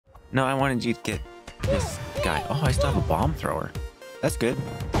No, I wanted you to get this guy. Oh, I still have a bomb thrower. That's good.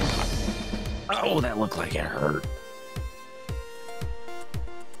 Oh, that looked like it hurt.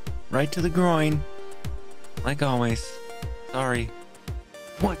 Right to the groin. Like always. Sorry.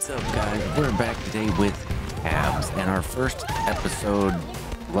 What's up, guys? We're back today with tabs, and our first episode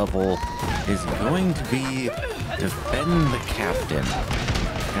level is going to be defend the captain.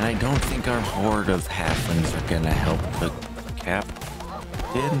 And I don't think our horde of halflings are gonna help the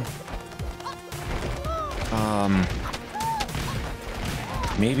captain.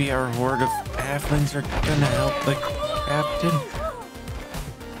 Maybe our horde of halflings are gonna help the captain.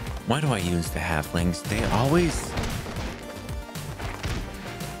 Why do I use the halflings? They always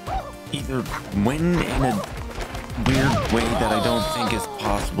either win in a weird way that I don't think is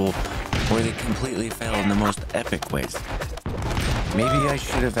possible, or they completely fail in the most epic ways. Maybe I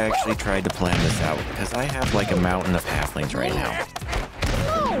should have actually tried to plan this out, because I have like a mountain of halflings right now.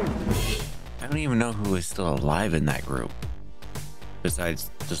 I don't even know who is still alive in that group,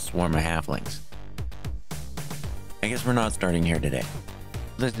 besides the swarm of halflings. I guess we're not starting here today.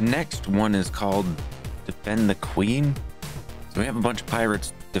 The next one is called Defend the Queen. So we have a bunch of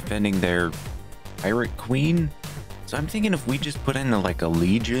pirates defending their pirate queen. So I'm thinking if we just put in like a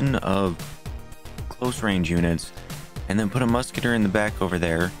legion of close range units, and then put a musketeer in the back over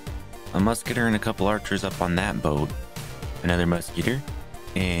there, a musketeer and a couple archers up on that boat, another musketeer,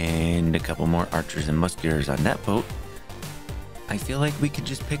 and a couple more archers and musketeers on that boat. I feel like we could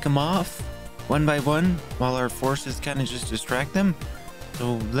just pick them off one by one while our forces kind of just distract them.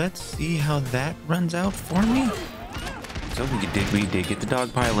 So let's see how that runs out for me. So we did get the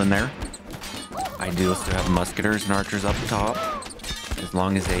dog pile in there. I do still have musketeers and archers up top, as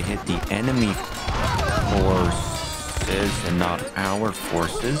long as they hit the enemy forces and not our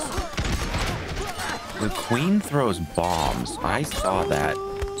forces. The queen throws bombs. I saw that.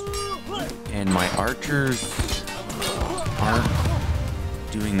 And my archers aren't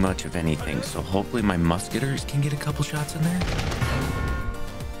doing much of anything, so hopefully my musketeers can get a couple shots in there.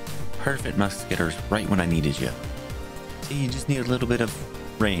 Perfect, musketeers, right when I needed you. See, you just need a little bit of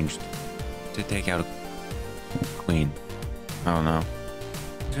range to take out a queen. I don't know.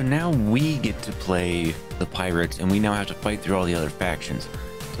 So now we get to play the pirates, and we now have to fight through all the other factions.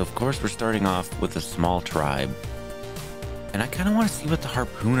 So of course we're starting off with a small tribe. And I kind of want to see what the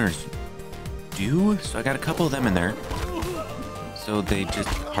harpooners do. So I got a couple of them in there. So they just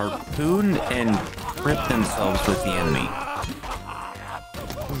harpoon and grip themselves with the enemy.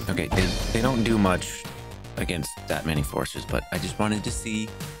 Okay, they don't do much against that many forces, but I just wanted to see.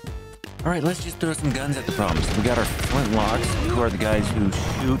 All right, let's just throw some guns at the problem. So we got our flintlocks, who are the guys who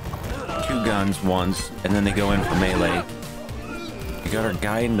shoot 2 guns once, and then they go in for melee. We got our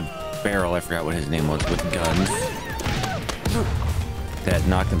guy in the barrel, I forgot what his name was, with guns that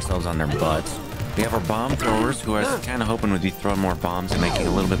knock themselves on their butts. We have our bomb throwers, who I was kind of hoping would be throwing more bombs and making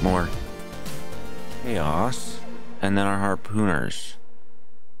a little bit more chaos. And then our harpooners.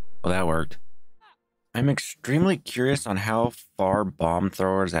 Well, that worked. I'm extremely curious on how far bomb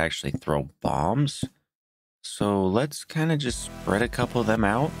throwers actually throw bombs. So let's kind of just spread a couple of them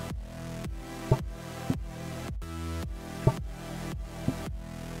out.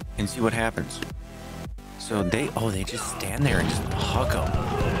 And see what happens. So they just stand there and just huck them.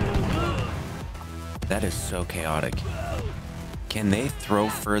 That is so chaotic. Can they throw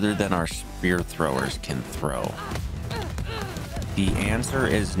further than our spear throwers can throw? The answer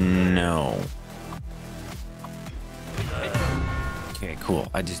is no. Okay, cool.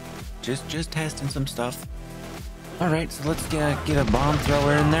 I just testing some stuff. All right, so let's get a bomb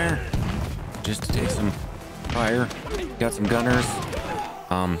thrower in there, just to take some fire. Got some gunners.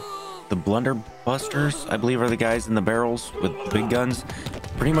 The blunderbusters, I believe, are the guys in the barrels with the big guns.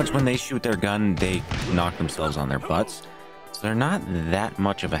 Pretty much when they shoot their gun, they knock themselves on their butts. So they're not that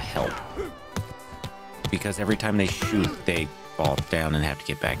much of a help, because every time they shoot, they fall down and have to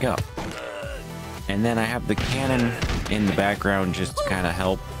get back up. And then I have the cannon in the background just to kind of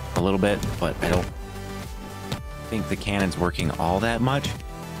help a little bit, but I don't think the cannon's working all that much,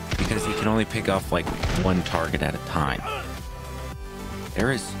 because he can only pick off like 1 target at a time.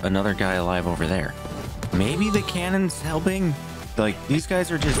 There is another guy alive over there. Maybe the cannon's helping? Like, these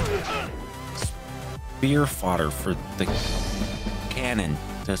guys are just spear fodder for the cannon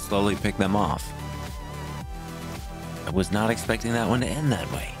to slowly pick them off. I was not expecting that one to end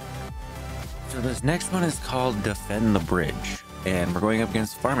that way. So this next one is called Defend the Bridge, and we're going up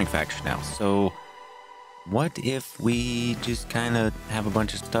against the farming faction now. So what if we just kind of have a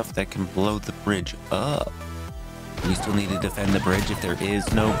bunch of stuff that can blow the bridge up? We still need to defend the bridge if there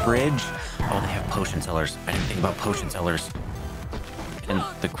is no bridge. Oh, they have potion sellers. I didn't think about potion sellers. I And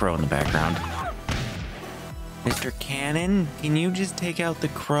the crow in the background. Mr. Cannon, can you just take out the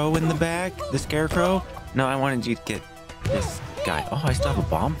crow in the back? The scarecrow? No, I wanted you to get this guy. Oh, I still have a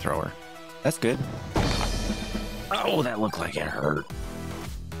bomb thrower. That's good. Oh, that looked like it hurt.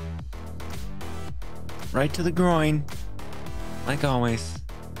 Right to the groin. Like always.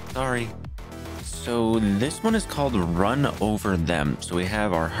 Sorry. So this one is called Run Over Them. So we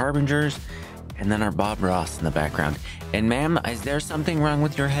have our Harbingers and then our Bob Ross in the background. And ma'am, is there something wrong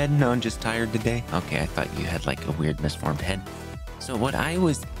with your head? No, I'm just tired today. Okay, I thought you had like a weird misformed head. So what I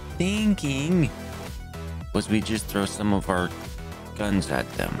was thinking was we just throw some of our guns at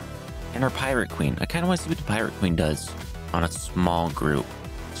them. And our Pirate Queen. I kind of want to see what the Pirate Queen does on a small group.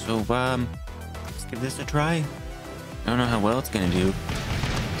 So, let's give this a try. I don't know how well it's going to do.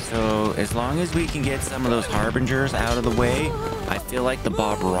 So, as long as we can get some of those Harbingers out of the way, I feel like the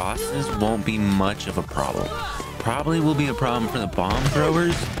Bob Rosses won't be much of a problem. Probably will be a problem for the bomb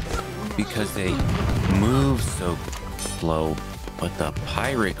throwers because they move so slow, but the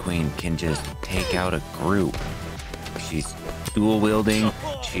Pirate Queen can just take out a group. She's dual wielding.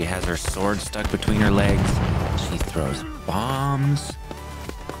 She has her sword stuck between her legs. She throws bombs.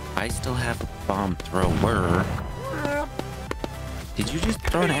 I still have a bomb thrower. Did you just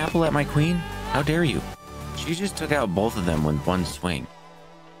throw an apple at my queen? How dare you? She just took out both of them with one swing.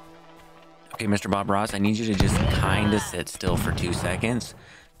 Okay, Mr. Bob Ross, I need you to just kind of sit still for 2 seconds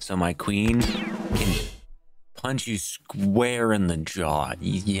so my queen can punch you square in the jaw.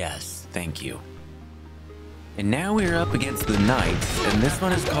 Yes, thank you. And now we're up against the Knights, and this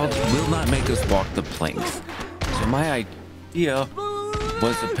one is called Will Not Make Us Walk the Planks. So my idea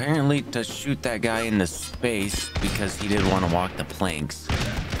was apparently to shoot that guy into space because he didn't want to walk the planks.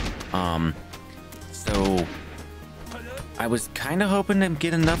 So I was kind of hoping to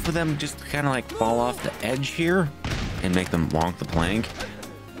get enough of them just to kind of like fall off the edge here and make them walk the plank.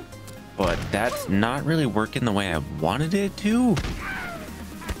 But that's not really working the way I wanted it to.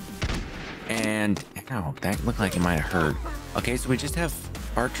 And, ow, that looked like it might have hurt. Okay, so we just have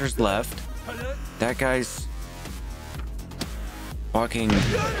archers left. That guy's walking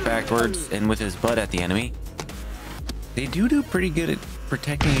backwards and with his butt at the enemy. They do pretty good at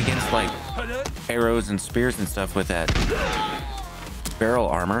protecting against like arrows and spears and stuff with that barrel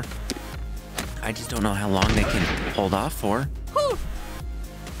armor. I just don't know how long they can hold off for.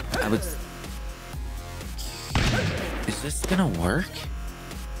 Is this gonna work?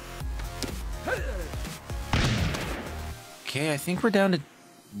 Okay, I think we're down to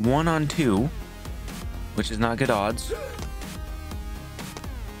 1-on-2, which is not good odds.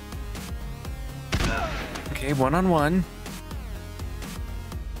 Okay, 1-on-1.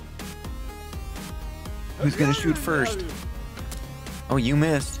 Who's gonna shoot first? Oh, you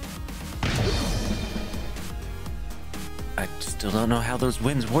missed. I still don't know how those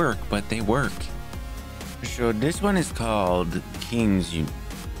winds work, but they work. So this one is called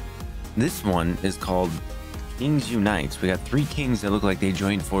This one is called Kings Unites. We got 3 kings that look like they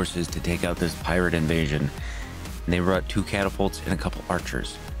joined forces to take out this pirate invasion. And they brought 2 catapults and a couple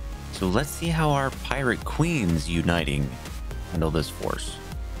archers. So let's see how our pirate queens uniting handle this force.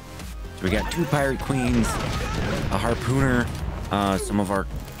 So we got 2 pirate queens, a harpooner, some of our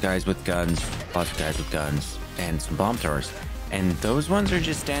guys with guns, lots of guys with guns, and some bomb throwers. And those ones are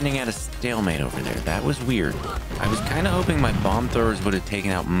just standing at a stalemate over there. That was weird. I was kind of hoping my bomb throwers would have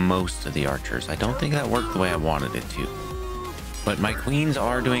taken out most of the archers. I don't think that worked the way I wanted it to. But my queens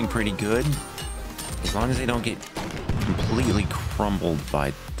are doing pretty good, as long as they don't get completely crumbled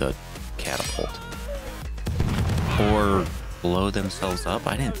by the catapult. Or blow themselves up.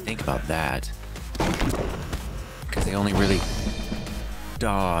 I didn't think about that. Because they only really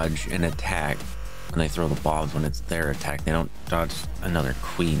dodge an attack when they throw the bombs. When it's their attack, they don't dodge another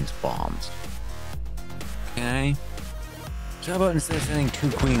queen's bombs. Okay. So how about instead of sending 2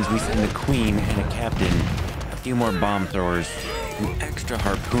 queens, we send a queen and a captain, a few more bomb throwers, an extra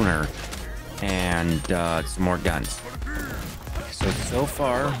harpooner, and some more guns. So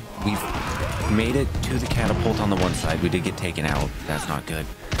far, we've made it to the catapult on the one side. We did get taken out. That's not good.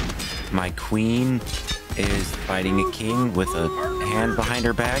 My queen is fighting a king with a hand behind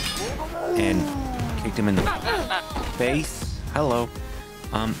her back and kicked him in the face. Hello.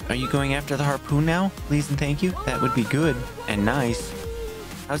 Are you going after the harpoon now? Please and thank you. That would be good and nice.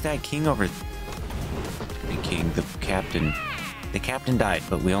 How's that king over? The king, the captain. The captain died,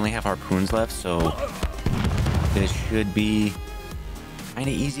 but we only have harpoons left, so this should be kind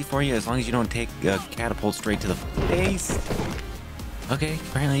of easy for you as long as you don't take a catapult straight to the face. Okay,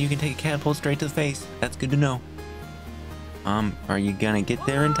 apparently you can take a catapult straight to the face. That's good to know. Are you gonna get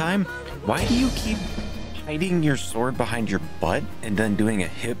there in time? Why do you keep hiding your sword behind your butt and then doing a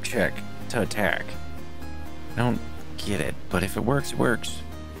hip check to attack? I don't get it, but if it works, it works.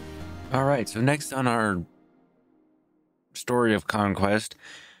 All right, so next on our story of conquest,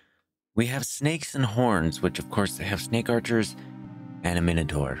 we have snakes and horns, which of course they have snake archers and a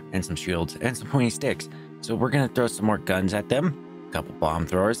minotaur and some shields and some pointy sticks. So we're gonna throw some more guns at them, a couple bomb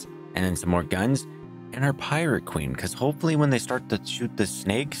throwers, and then some more guns, and our pirate queen, because hopefully when they start to shoot the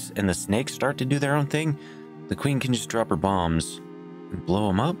snakes and the snakes start to do their own thing, the queen can just drop her bombs and blow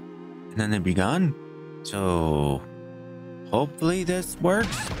them up, and then they'd be gone. So hopefully this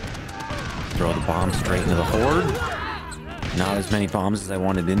works. Throw the bombs straight into the horde. Not as many bombs as I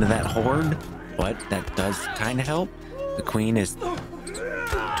wanted into that horde, but that does kind of help. The queen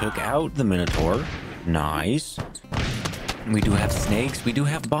took out the minotaur. Nice. We do have snakes. We do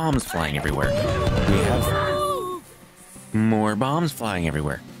have bombs flying everywhere. We have more bombs flying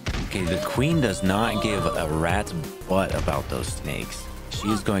everywhere. Okay, the queen does not give a rat's butt about those snakes. She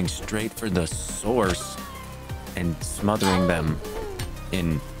is going straight for the source and smothering them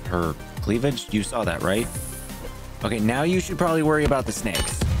in her cleavage. You saw that, right? Okay, now you should probably worry about the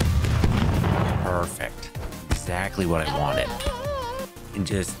snakes. Perfect. Exactly what I wanted. And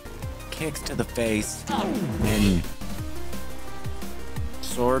just kicks to the face and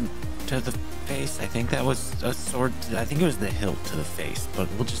sword to the face. I think that was a sword. I think it was the hilt to the face, but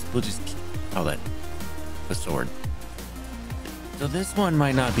we'll just call it the sword. So this one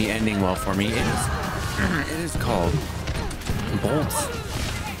might not be ending well for me. It is called bolts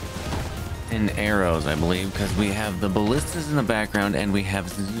and arrows, I believe, because we have the ballistas in the background and we have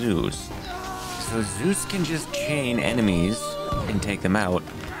Zeus. So Zeus can just chain enemies and take them out,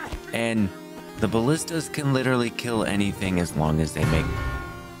 and the ballistas can literally kill anything as long as they make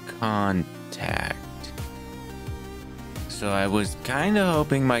contact. So I was kind of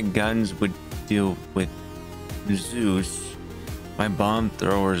hoping my guns would deal with Zeus, my bomb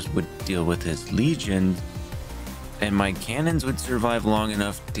throwers would deal with his legion, and my cannons would survive long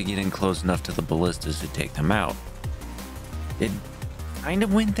enough to get in close enough to the ballistas to take them out. It kind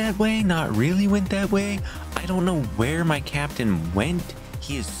of went that way, not really went that way. I don't know where my captain went.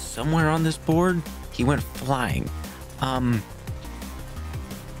 He is somewhere on this board. He went flying. I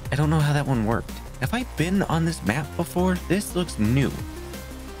don't know how that one worked. Have I been on this map before? This looks new.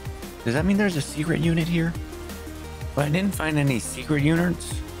 Does that mean there's a secret unit here? Well, I didn't find any secret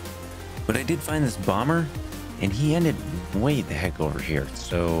units, but I did find this bomber, and he ended way the heck over here.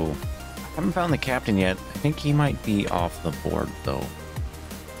 So I haven't found the captain yet. I think he might be off the board though.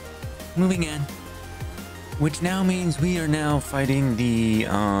 Moving in. Which now means we are now fighting the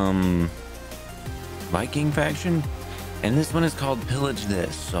Viking faction. And this one is called Pillage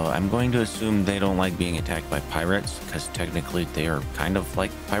This. So I'm going to assume they don't like being attacked by pirates, because technically they are kind of like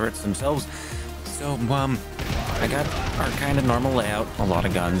pirates themselves. So I got our kind of normal layout, a lot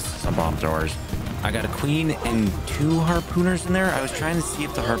of guns, some bomb throwers. I got a queen and 2 harpooners in there. I was trying to see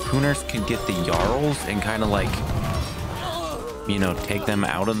if the harpooners could get the jarls and kind of like, you know, take them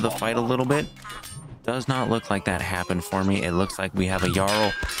out of the fight a little bit. Does not look like that happened for me. It looks like we have a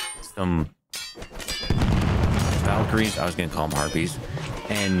jarl, some Valkyries, I was going to call them harpies,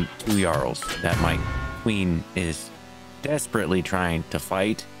 and 2 jarls that my queen is desperately trying to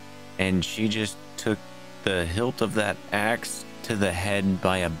fight, and she just took the hilt of that axe to the head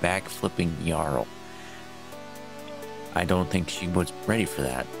by a back-flipping jarl. I don't think she was ready for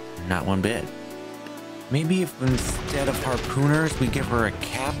that. Not one bit. Maybe if instead of harpooners, we give her a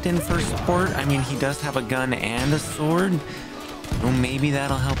captain for support. I mean, he does have a gun and a sword. Well, maybe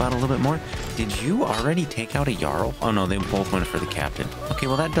that'll help out a little bit more. Did you already take out a jarl? Oh no, they both went for the captain. Okay,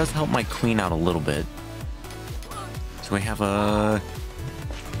 well that does help my queen out a little bit. So we have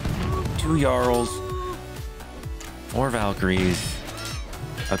 2 jarls, 4 Valkyries,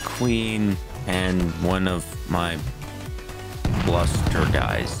 a queen, and one of my bluster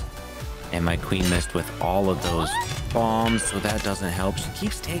guys. And my queen missed with all of those bombs, so that doesn't help. She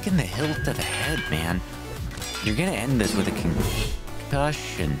keeps taking the hilt to the head, man. You're gonna end this with a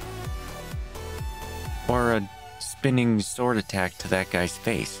concussion. Or a spinning sword attack to that guy's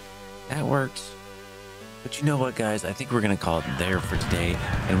face. That works. But you know what, guys? I think we're gonna call it there for today.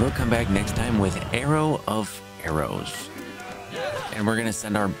 And we'll come back next time with Arrow of Arrows. And we're gonna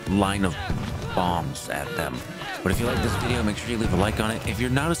send our line of bombs at them. But if you like this video, make sure you leave a like on it. If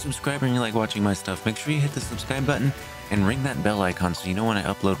you're not a subscriber and you like watching my stuff, make sure you hit the subscribe button and ring that bell icon so you know when I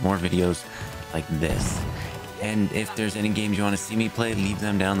upload more videos like this. And if there's any games you want to see me play, leave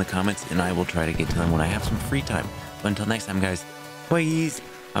them down in the comments and I will try to get to them when I have some free time. But until next time, guys, please,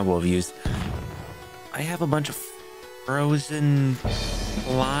 I will use. I have a bunch of frozen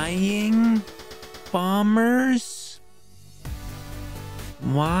flying bombers?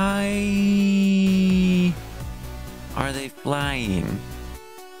 Why are they flying?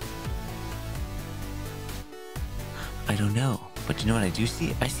 I don't know. But you know what I do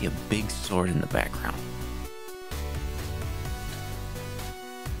see? I see a big sword in the background.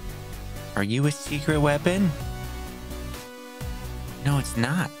 Are you a secret weapon? No, it's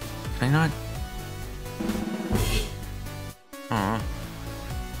not. Can I not? Aw.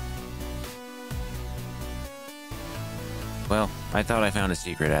 Well, I thought I found a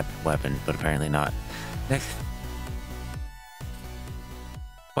secret weapon, but apparently not. Next.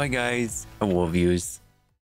 Bye, guys. Wolf views.